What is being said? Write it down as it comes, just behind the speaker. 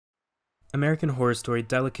American Horror Story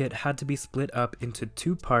Delicate had to be split up into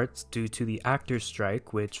 2 parts due to the actors'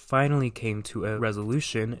 strike, which finally came to a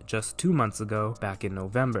resolution just 2 months ago, back in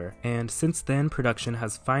November. And since then, production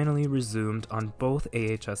has finally resumed on both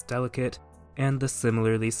AHS Delicate and the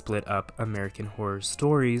similarly split up American Horror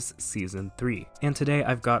Stories Season 3. And today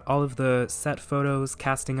I've got all of the set photos,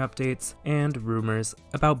 casting updates, and rumors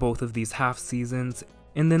about both of these half seasons.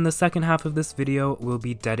 And then the second half of this video will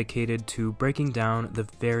be dedicated to breaking down the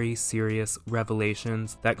very serious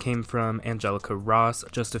revelations that came from Angelica Ross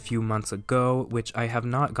just a few months ago, which I have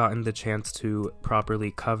not gotten the chance to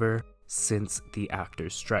properly cover since the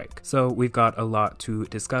actors' strike. So we've got a lot to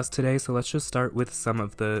discuss today, so let's just start with some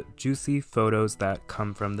of the juicy photos that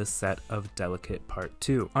come from the set of Delicate Part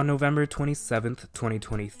 2. On November 27th,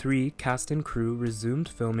 2023, cast and crew resumed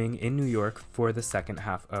filming in New York for the second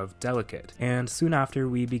half of Delicate, and soon after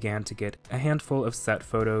we began to get a handful of set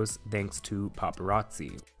photos thanks to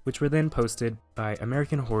paparazzi, which were then posted by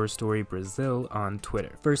American Horror Story Brazil on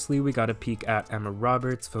Twitter. Firstly, we got a peek at Emma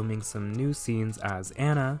Roberts filming some new scenes as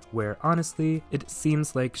Anna, where honestly, it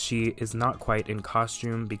seems like she is not quite in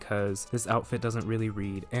costume because this outfit doesn't really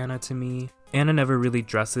read Anna to me. Anna never really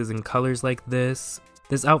dresses in colors like this.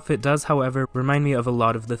 This outfit does, however, remind me of a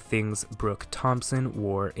lot of the things Brooke Thompson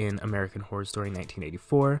wore in American Horror Story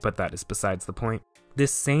 1984, but that is besides the point.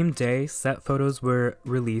 This same day, set photos were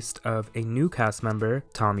released of a new cast member,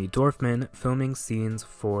 Tommy Dorfman, filming scenes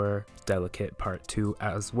for Delicate Part 2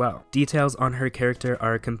 as well. Details on her character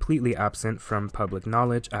are completely absent from public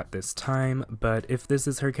knowledge at this time, but if this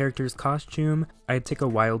is her character's costume, I'd take a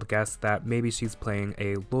wild guess that maybe she's playing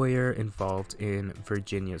a lawyer involved in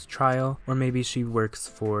Virginia's trial, or maybe she works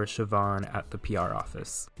for Siobhan at the PR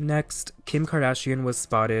office. Next, Kim Kardashian was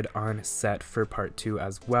spotted on set for Part 2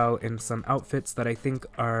 as well in some outfits that I think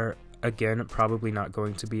are, again, probably not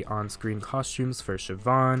going to be on-screen costumes for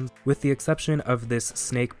Siobhan, with the exception of this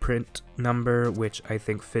snake print number, which I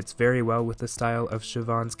think fits very well with the style of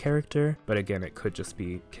Siobhan's character, but again, it could just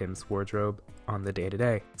be Kim's wardrobe on the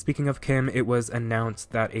day-to-day. Speaking of Kim, it was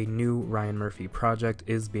announced that a new Ryan Murphy project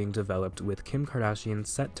is being developed with Kim Kardashian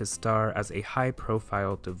set to star as a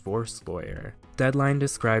high-profile divorce lawyer. Deadline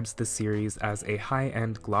describes the series as a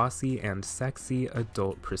high-end, glossy, and sexy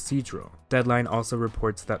adult procedural. Deadline also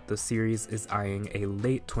reports that the series is eyeing a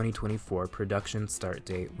late 2024 production start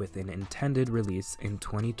date with an intended release in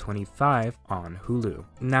 2025 on Hulu.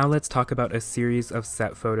 Now let's talk about a series of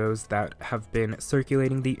set photos that have been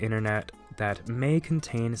circulating the internet that may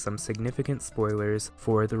contain some significant spoilers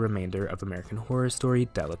for the remainder of American Horror Story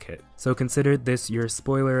Delicate. So consider this your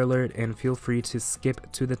spoiler alert and feel free to skip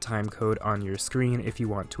to the timecode on your screen if you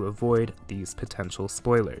want to avoid these potential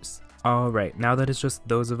spoilers. Alright, now that it's just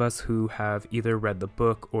those of us who have either read the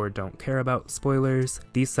book or don't care about spoilers,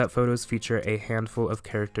 these set photos feature a handful of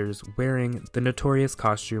characters wearing the notorious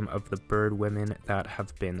costume of the bird women that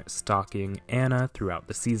have been stalking Anna throughout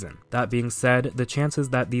the season. That being said, the chances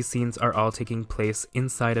that these scenes are all taking place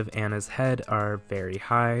inside of Anna's head are very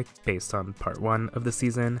high, based on part 1 of the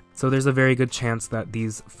season, so there's a very good chance that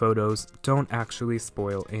these photos don't actually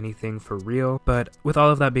spoil anything for real. But with all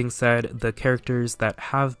of that being said, the characters that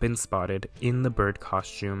have been spotted in the bird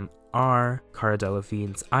costume are Cara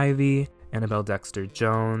Delevingne's Ivy, Annabelle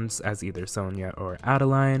Dexter-Jones as either Sonia or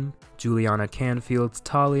Adeline, Juliana Canfield's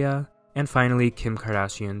Talia, and finally Kim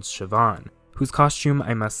Kardashian's Siobhan, whose costume,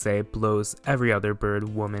 I must say, blows every other bird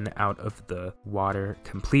woman out of the water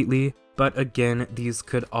completely. But again, these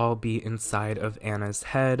could all be inside of Anna's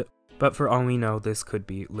head, but for all we know, this could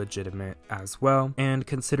be legitimate as well. And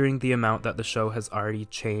considering the amount that the show has already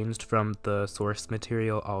changed from the source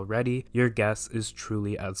material already, your guess is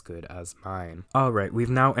truly as good as mine. Alright, we've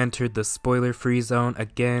now entered the spoiler-free zone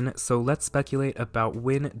again, so let's speculate about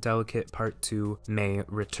when Delicate Part 2 may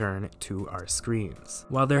return to our screens.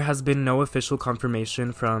 While there has been no official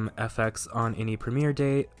confirmation from FX on any premiere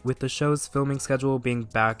date, with the show's filming schedule being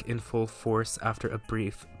back in full force after a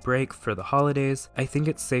brief break for the holidays, I think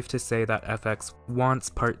it's safe to say that FX wants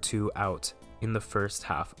Part 2 out in the first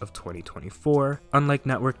half of 2024. Unlike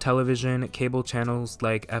network television, cable channels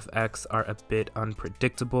like FX are a bit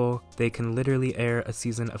unpredictable. They can literally air a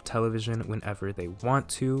season of television whenever they want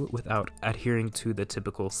to without adhering to the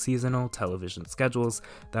typical seasonal television schedules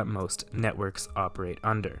that most networks operate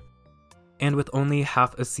under. And with only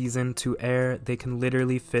half a season to air, they can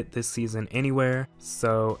literally fit this season anywhere,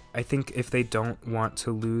 so I think if they don't want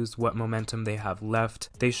to lose what momentum they have left,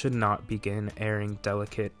 they should not begin airing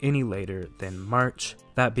Delicate any later than March.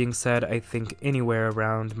 That being said, I think anywhere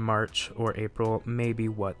around March or April may be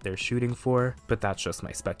what they're shooting for, but that's just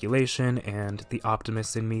my speculation, and the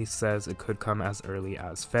optimist in me says it could come as early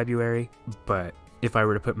as February, but If I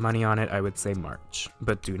were to put money on it, I would say March.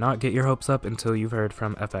 But do not get your hopes up until you've heard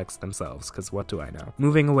from FX themselves, because what do I know?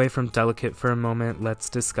 Moving away from Delicate for a moment, let's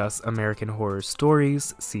discuss American Horror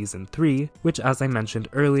Stories Season 3, which, as I mentioned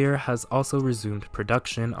earlier, has also resumed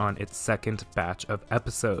production on its second batch of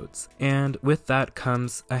episodes. And with that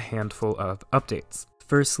comes a handful of updates.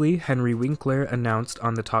 Firstly, Henry Winkler announced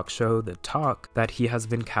on the talk show The Talk that he has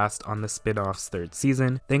been cast on the spin-off's third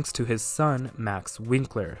season, thanks to his son, Max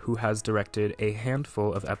Winkler, who has directed a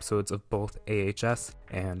handful of episodes of both AHS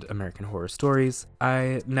and American Horror Stories.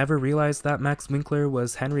 I never realized that Max Winkler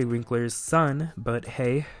was Henry Winkler's son, but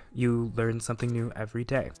hey, you learn something new every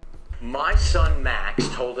day. My son Max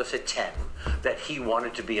told us at 10 that he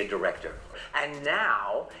wanted to be a director. And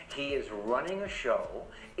now he is running a show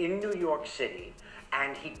in New York City,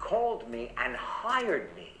 and he called me and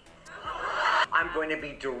hired me. I'm going to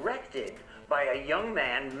be directed by a young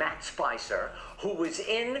man, Matt Spicer, who was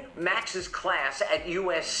in Max's class at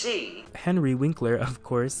USC. Henry Winkler, of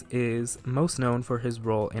course, is most known for his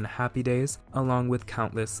role in Happy Days, along with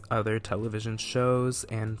countless other television shows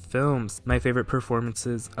and films. My favorite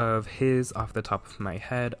performances of his off the top of my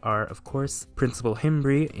head are, of course, Principal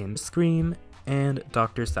Himbry in Scream and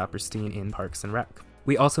Dr. Saperstein in Parks and Rec.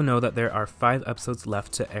 We also know that there are 5 episodes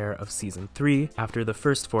left to air of Season 3, after the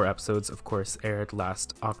first 4 episodes, of course, aired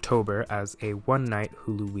last October as a one-night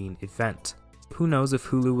Huluween event. Who knows if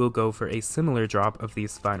Hulu will go for a similar drop of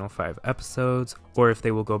these final 5 episodes, or if they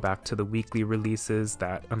will go back to the weekly releases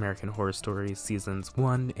that American Horror Stories Seasons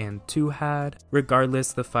 1 and 2 had.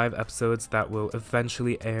 Regardless, the 5 episodes that will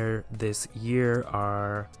eventually air this year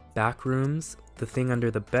are Backrooms, The Thing Under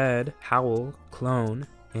the Bed, Howl, Clone,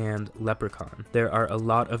 and Leprechaun. There are a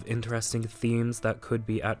lot of interesting themes that could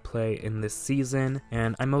be at play in this season,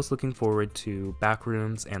 and I'm most looking forward to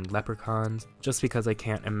Backrooms and Leprechauns, just because I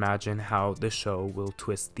can't imagine how the show will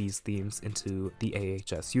twist these themes into the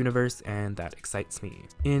AHS universe, and that excites me.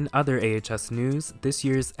 In other AHS news, this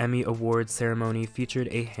year's Emmy Awards ceremony featured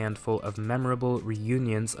a handful of memorable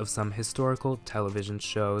reunions of some historical television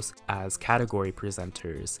shows as category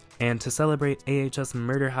presenters. And to celebrate AHS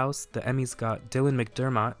Murder House, the Emmys got Dylan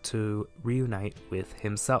McDermott to reunite with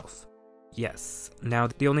himself. Yes. Now,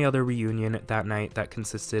 the only other reunion that night that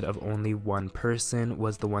consisted of only one person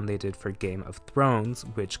was the one they did for Game of Thrones,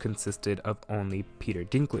 which consisted of only Peter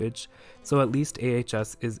Dinklage, so at least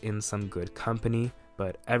AHS is in some good company,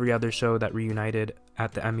 but every other show that reunited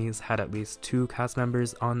at the Emmys had at least 2 cast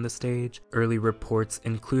members on the stage. Early reports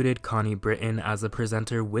included Connie Britton as a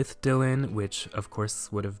presenter with Dylan, which of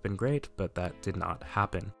course would have been great, but that did not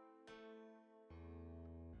happen.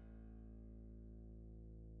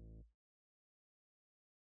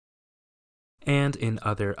 And in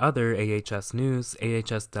other AHS news,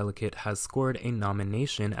 AHS Delicate has scored a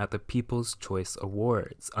nomination at the People's Choice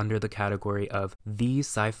Awards under the category of The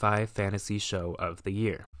Sci-Fi Fantasy Show of the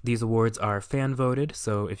Year. These awards are fan-voted,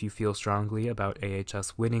 so if you feel strongly about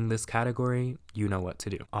AHS winning this category, you know what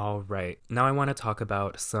to do. Alright, now I want to talk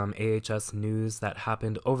about some AHS news that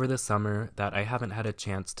happened over the summer that I haven't had a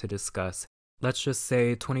chance to discuss. Let's just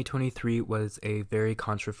say 2023 was a very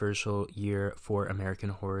controversial year for American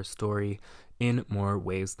Horror Story in more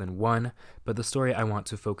ways than one, but the story I want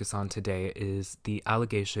to focus on today is the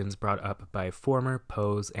allegations brought up by former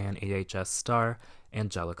Pose and AHS star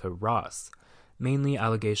Angelica Ross. Mainly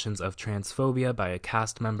allegations of transphobia by a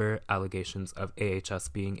cast member, allegations of AHS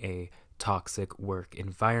being a toxic work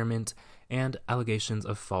environment, and allegations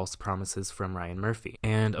of false promises from Ryan Murphy.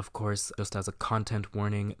 And of course, just as a content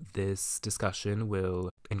warning, this discussion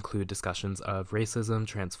will include discussions of racism,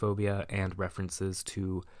 transphobia, and references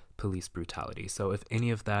to police brutality. So if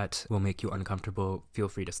any of that will make you uncomfortable, feel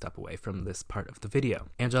free to step away from this part of the video.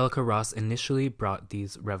 Angelica Ross initially brought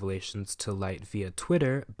these revelations to light via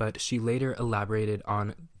Twitter, but she later elaborated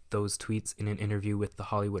on those tweets in an interview with The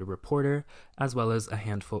Hollywood Reporter, as well as a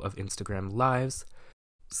handful of Instagram lives.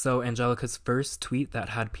 So Angelica's first tweet that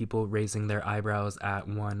had people raising their eyebrows at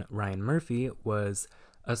one Ryan Murphy was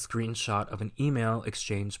a screenshot of an email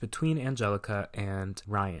exchange between Angelica and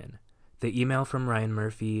Ryan. The email from Ryan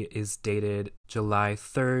Murphy is dated July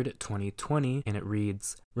 3rd, 2020, and it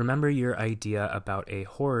reads, "Remember your idea about a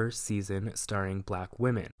horror season starring Black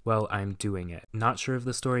women? Well, I'm doing it. Not sure of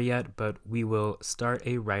the story yet, but we will start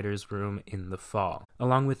a writer's room in the fall.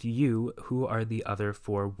 Along with you, who are the other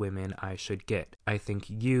 4 women I should get? I think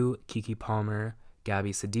you, Keke Palmer,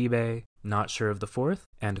 Gabby Sidibe, not sure of the 4th,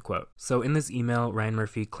 end quote. So in this email, Ryan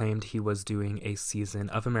Murphy claimed he was doing a season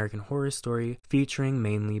of American Horror Story featuring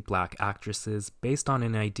mainly Black actresses based on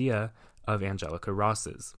an idea of Angelica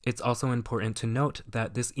Ross's. It's also important to note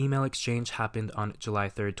that this email exchange happened on July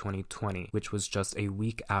 3rd, 2020, which was just a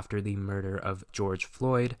week after the murder of George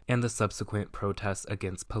Floyd and the subsequent protests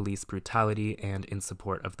against police brutality and in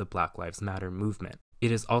support of the Black Lives Matter movement.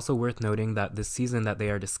 It is also worth noting that the season that they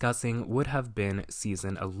are discussing would have been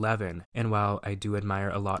season 11, and while I do admire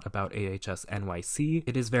a lot about AHS NYC,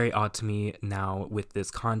 it is very odd to me now with this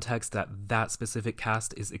context that that specific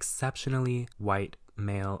cast is exceptionally white,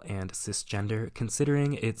 male, and cisgender,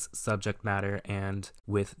 considering its subject matter and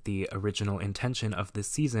with the original intention of this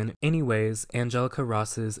season. Anyways, Angelica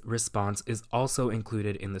Ross's response is also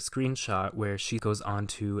included in the screenshot, where she goes on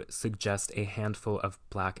to suggest a handful of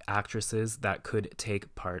Black actresses that could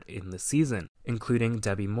take part in the season, including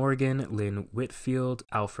Debbie Morgan, Lynn Whitfield,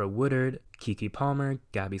 Alfre Woodard, Keke Palmer,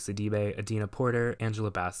 Gabby Sidibe, Adina Porter, Angela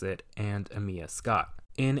Bassett, and Amia Scott.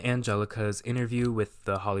 In Angelica's interview with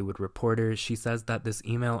The Hollywood Reporter, she says that this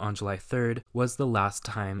email on July 3rd was the last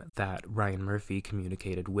time that Ryan Murphy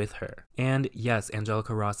communicated with her. And yes,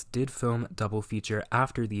 Angelica Ross did film double feature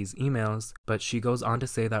after these emails, but she goes on to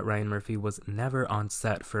say that Ryan Murphy was never on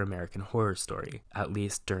set for American Horror Story, at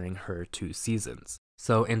least during her 2 seasons.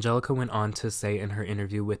 So Angelica went on to say in her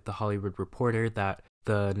interview with The Hollywood Reporter that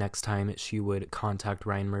the next time she would contact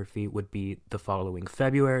Ryan Murphy would be the following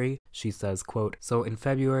February. She says, quote, "So in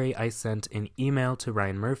February, I sent an email to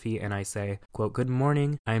Ryan Murphy and I say, quote, 'Good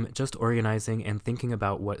morning. I'm just organizing and thinking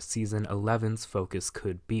about what season 11's focus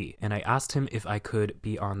could be.' And I asked him if I could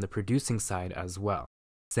be on the producing side as well,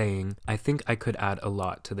 saying, 'I think I could add a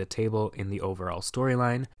lot to the table in the overall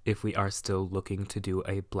storyline if we are still looking to do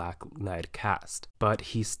a Black-led cast.' But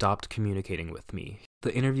he stopped communicating with me."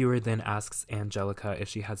 The interviewer then asks Angelica if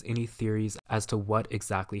she has any theories as to what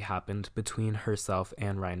exactly happened between herself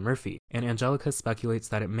and Ryan Murphy, and Angelica speculates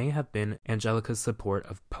that it may have been Angelica's support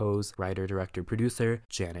of Pose writer, director, producer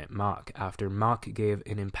Janet Mock, after Mock gave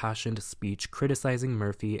an impassioned speech criticizing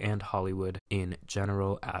Murphy and Hollywood in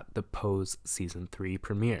general at the Pose Season 3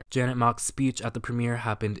 premiere. Janet Mock's speech at the premiere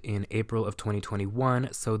happened in April of 2021,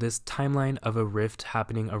 so this timeline of a rift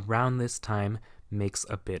happening around this time makes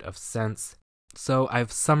a bit of sense. So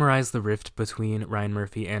I've summarized the rift between Ryan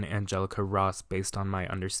Murphy and Angelica Ross based on my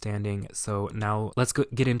understanding, so now let's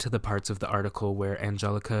get into the parts of the article where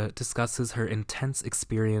Angelica discusses her intense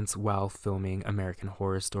experience while filming American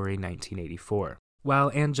Horror Story 1984.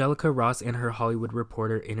 While Angelica Ross and her Hollywood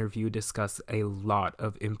Reporter interview discuss a lot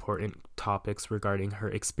of important topics regarding her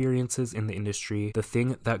experiences in the industry, the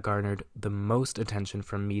thing that garnered the most attention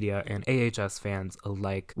from media and AHS fans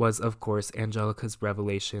alike was, of course, Angelica's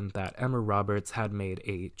revelation that Emma Roberts had made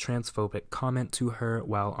a transphobic comment to her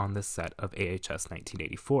while on the set of AHS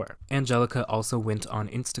 1984. Angelica also went on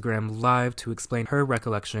Instagram Live to explain her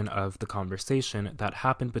recollection of the conversation that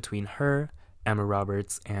happened between her, Emma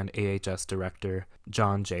Roberts, and AHS director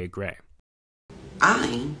John J. Gray.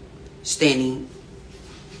 I'm standing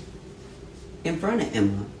in front of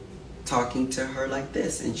Emma, talking to her like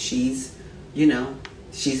this, and she's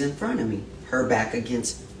in front of me, her back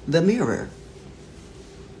against the mirror.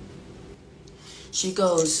 She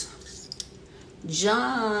goes,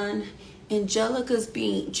 "John, Angelica's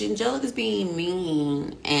being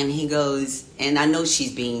mean," and he goes, and I know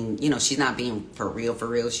she's being, she's not being for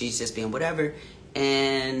real, she's just being whatever,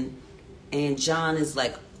 and John is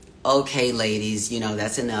like, "Okay, ladies,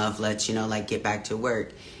 that's enough, let's, get back to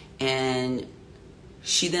work." And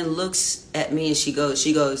she then looks at me and she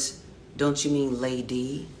goes, "Don't you mean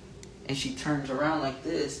lady?" And she turns around like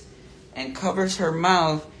this and covers her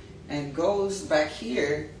mouth and goes back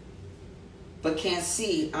here, but can't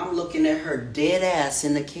see. I'm looking at her dead ass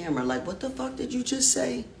in the camera like, "What the fuck did you just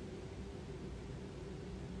say?"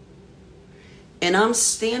 And I'm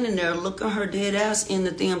standing there looking her dead ass in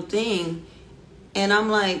the damn thing, and I'm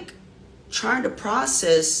like trying to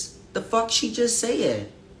process the fuck she just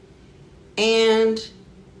said. And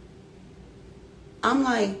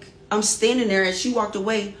I'm standing there and she walked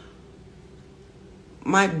away.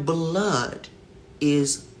 My blood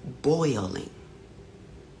is boiling.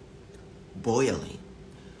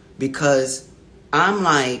 Because I'm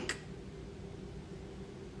like,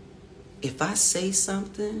 if I say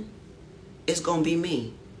something, it's gonna be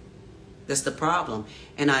me. That's the problem.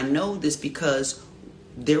 And I know this because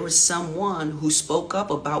there was someone who spoke up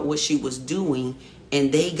about what she was doing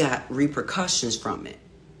and they got repercussions from it.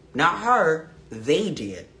 Not her, they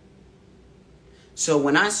did. So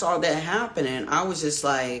when I saw that happening, I was just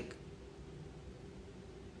like,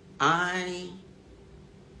 I'm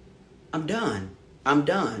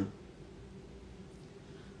done.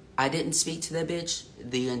 I didn't speak to that bitch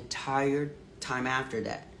the entire time after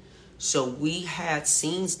that. So we had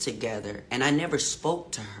scenes together and I never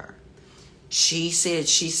spoke to her. she said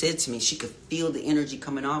to me, she could feel the energy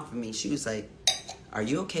coming off of me. She was like, "Are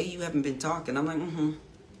you okay? You haven't been talking." I'm like, "Mm-hmm."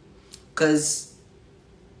 Because,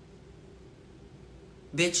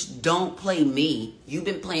 bitch, don't play me. You've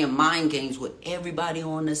been playing mind games with everybody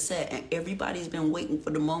on the set, and everybody's been waiting for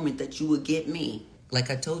the moment that you would get me.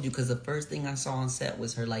 Like I told you, because the first thing I saw on set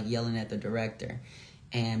was her, like, yelling at the director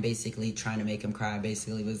and basically trying to make him cry.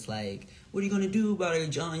 Basically was like, "What are you going to do about it,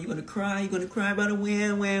 John? You going to cry? You going to cry about it?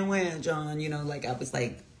 When, John?" You know, like, I was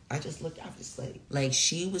like, I was like,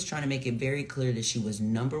 she was trying to make it very clear that she was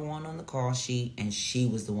number one on the call sheet and she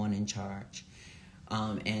was the one in charge.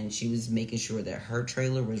 And she was making sure that her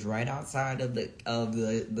trailer was right outside of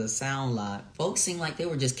the sound lot. Folks seemed like they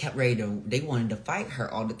were just they wanted to fight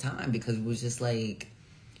her all the time because it was just like,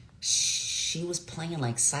 she was playing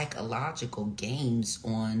like psychological games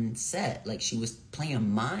on set. Like she was playing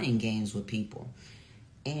mind games with people.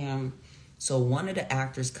 And so one of the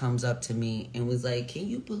actors comes up to me and was like, "Can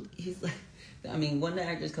you believe," he's like, one of the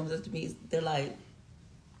actors comes up to me, they're like,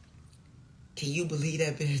 "Can you believe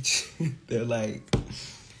that bitch?" they're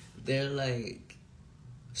like,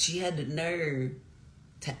 she had the nerve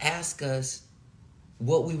to ask us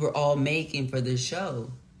what we were all making for this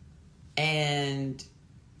show. And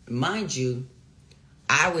mind you,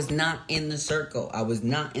 I was not in the circle. I was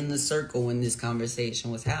not in the circle when this conversation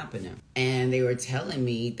was happening. And they were telling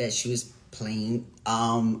me that she was playing,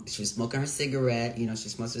 she was smoking her cigarette. You know, she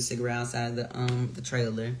smokes her cigarette outside the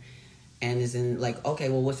trailer. And is in like, okay,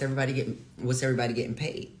 well, what's everybody getting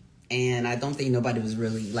paid? And I don't think nobody was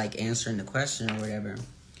really like answering the question or whatever.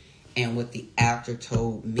 And what the actor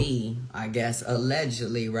told me, I guess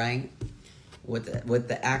allegedly, right? What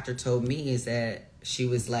the actor told me is that she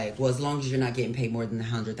was like, "Well, as long as you're not getting paid more than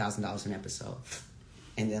 $100,000 an episode,"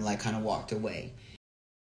 and then like kind of walked away.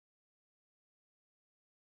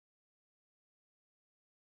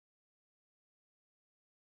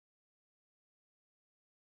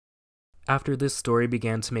 After this story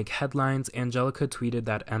began to make headlines, Angelica tweeted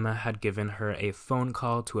that Emma had given her a phone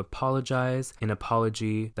call to apologize, an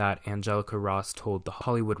apology that Angelica Ross told The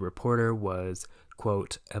Hollywood Reporter was,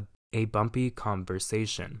 quote, a bumpy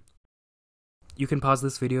conversation. You can pause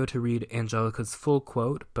this video to read Angelica's full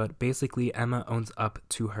quote, but basically Emma owns up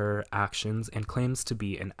to her actions and claims to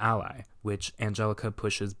be an ally, which Angelica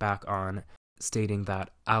pushes back on, stating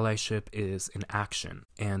that allyship is an action,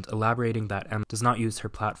 and elaborating that Emma does not use her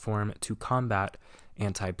platform to combat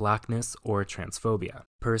anti-blackness or transphobia.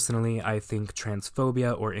 Personally, I think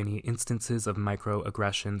transphobia or any instances of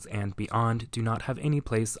microaggressions and beyond do not have any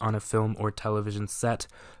place on a film or television set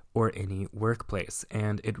or any workplace,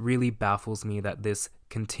 and it really baffles me that this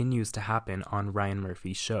continues to happen on Ryan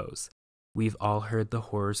Murphy's shows. We've all heard the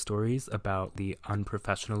horror stories about the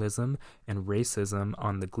unprofessionalism and racism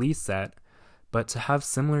on the Glee set, but to have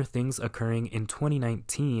similar things occurring in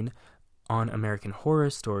 2019 on American Horror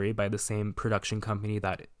Story by the same production company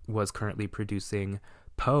that was currently producing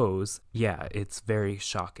Pose, yeah, it's very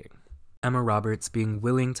shocking. Emma Roberts being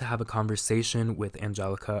willing to have a conversation with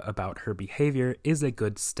Angelica about her behavior is a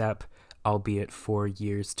good step, albeit 4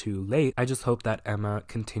 years too late. I just hope that Emma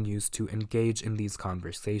continues to engage in these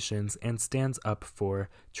conversations and stands up for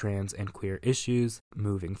trans and queer issues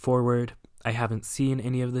moving forward. I haven't seen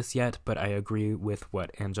any of this yet, but I agree with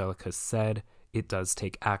what Angelica said. It does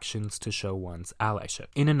take actions to show one's allyship.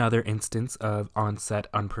 In another instance of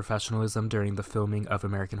on-set unprofessionalism during the filming of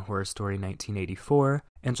American Horror Story 1984,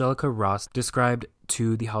 Angelica Ross described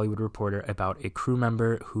to The Hollywood Reporter about a crew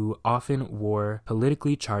member who often wore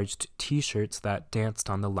politically charged t-shirts that danced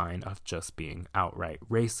on the line of just being outright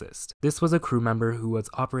racist. This was a crew member who was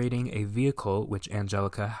operating a vehicle which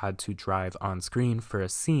Angelica had to drive on screen for a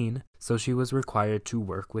scene, so she was required to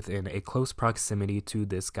work within a close proximity to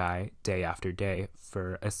this guy day after day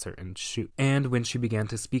for a certain shoot. And when she began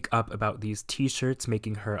to speak up about these t-shirts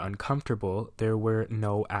making her uncomfortable, there were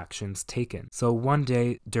no actions taken. So one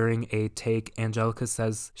day during a take, Angelica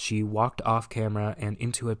says she walked off camera and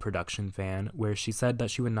into a production van where she said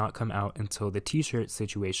that she would not come out until the t-shirt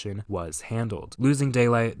situation was handled. Losing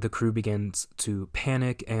daylight, the crew begins to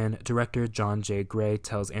panic, and director John J. Gray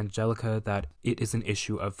tells Angelica that it is an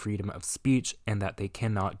issue of freedom of speech and that they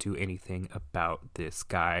cannot do anything about this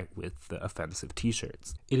guy with the offensive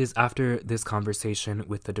t-shirts. It is after this conversation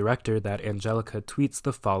with the director that Angelica tweets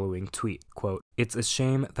the following tweet, quote, "It's a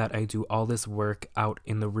shame that I do all this work out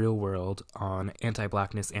in the real world on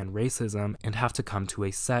anti-blackness and racism and have to come to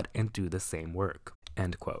a set and do the same work."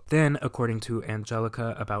 End quote. Then, according to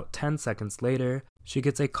Angelica, about 10 seconds later, she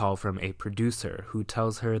gets a call from a producer who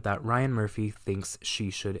tells her that Ryan Murphy thinks she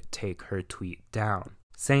should take her tweet down.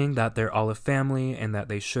 saying that they're all a family and that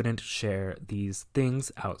they shouldn't share these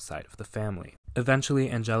things outside of the family.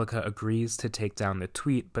 Eventually, Angelica agrees to take down the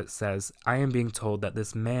tweet, but says, "I am being told that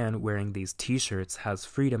this man wearing these t-shirts has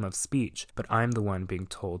freedom of speech, but I'm the one being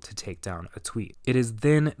told to take down a tweet." It is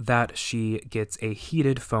then that she gets a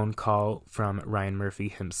heated phone call from Ryan Murphy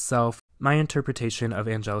himself. My interpretation of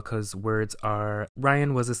Angelica's words are,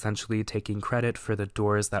 Ryan was essentially taking credit for the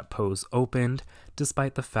doors that Pose opened,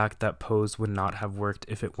 despite the fact that Pose would not have worked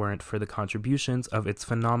if it weren't for the contributions of its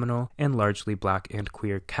phenomenal and largely black and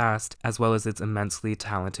queer cast, as well as its immensely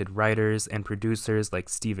talented writers and producers like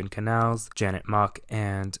Stephen Canals, Janet Mock,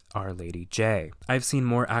 and Our Lady J. I've seen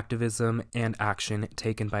more activism and action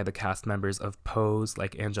taken by the cast members of Pose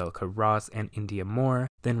like Angelica Ross and India Moore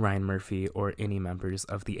than Ryan Murphy or any members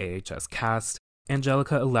of the AHS cast.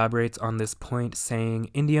 Angelica elaborates on this point, saying,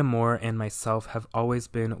 "India Moore and myself have always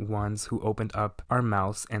been ones who opened up our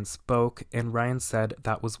mouths and spoke, and Ryan said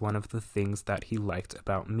that was one of the things that he liked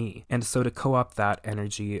about me. And so to co-opt that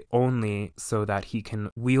energy only so that he can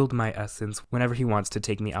wield my essence whenever he wants to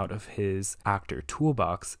take me out of his actor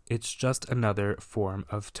toolbox, it's just another form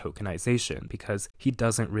of tokenization because he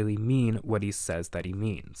doesn't really mean what he says that he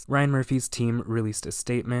means." Ryan Murphy's team released a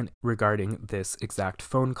statement regarding this exact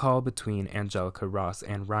phone call between Angelica Ross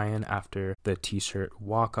and Ryan after the t-shirt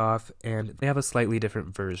walk-off, and they have a slightly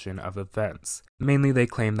different version of events. Mainly they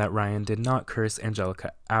claim that Ryan did not curse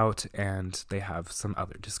Angelica out, and they have some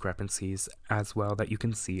other discrepancies as well that you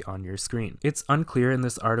can see on your screen. It's unclear in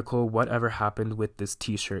this article whatever happened with this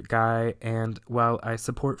t-shirt guy, and while I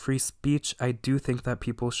support free speech, I do think that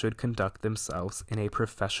people should conduct themselves in a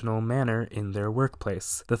professional manner in their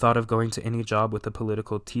workplace. The thought of going to any job with a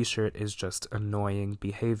political t-shirt is just annoying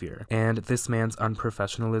behavior, and this man's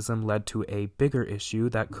unprofessionalism led to a bigger issue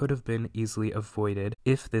that could have been easily avoided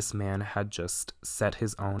if this man had just set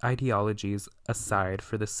his own ideologies aside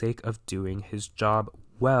for the sake of doing his job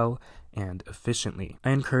well and efficiently.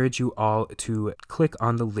 I encourage you all to click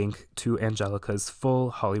on the link to Angelica's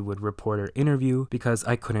full Hollywood Reporter interview because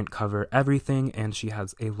I couldn't cover everything and she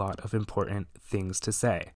has a lot of important things to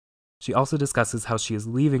say. She also discusses how she is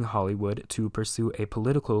leaving Hollywood to pursue a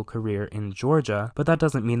political career in Georgia, but that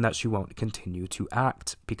doesn't mean that she won't continue to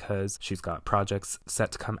act because she's got projects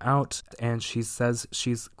set to come out, and she says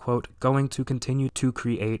she's, quote, going to continue to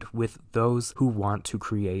create with those who want to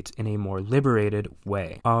create in a more liberated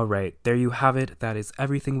way. Alright, there you have it. That is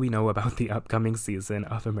everything we know about the upcoming season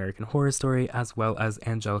of American Horror Story, as well as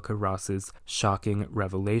Angelica Ross's shocking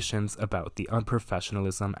revelations about the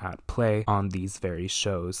unprofessionalism at play on these very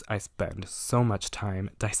shows I spend so much time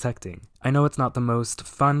dissecting. I know it's not the most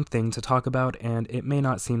fun thing to talk about, and it may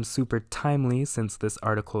not seem super timely since this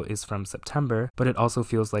article is from September, but it also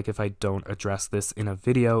feels like if I don't address this in a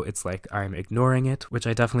video, it's like I'm ignoring it, which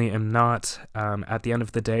I definitely am not. At the end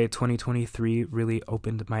of the day, 2023 really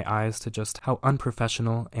opened my eyes to just how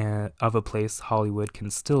unprofessional of a place Hollywood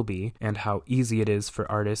can still be, and how easy it is for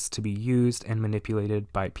artists to be used and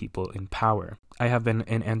manipulated by people in power. I have been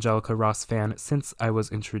an Angelica Ross fan since I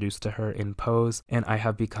was introduced to her in Pose, and I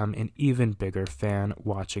have become an even bigger fan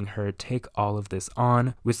watching her take all of this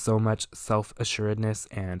on with so much self-assuredness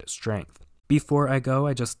and strength. Before I go,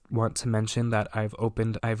 I just want to mention that I've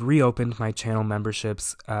reopened my channel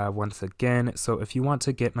memberships once again, so if you want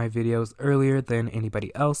to get my videos earlier than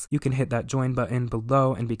anybody else, you can hit that join button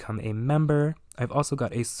below and become a member. I've also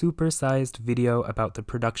got a super-sized video about the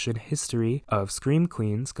production history of Scream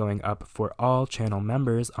Queens going up for all channel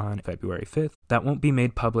members on February 5th. That won't be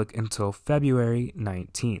made public until February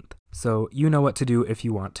 19th. So you know what to do if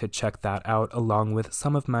you want to check that out, along with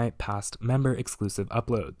some of my past member exclusive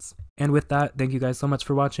uploads. And with that, thank you guys so much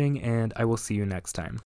for watching, and I will see you next time.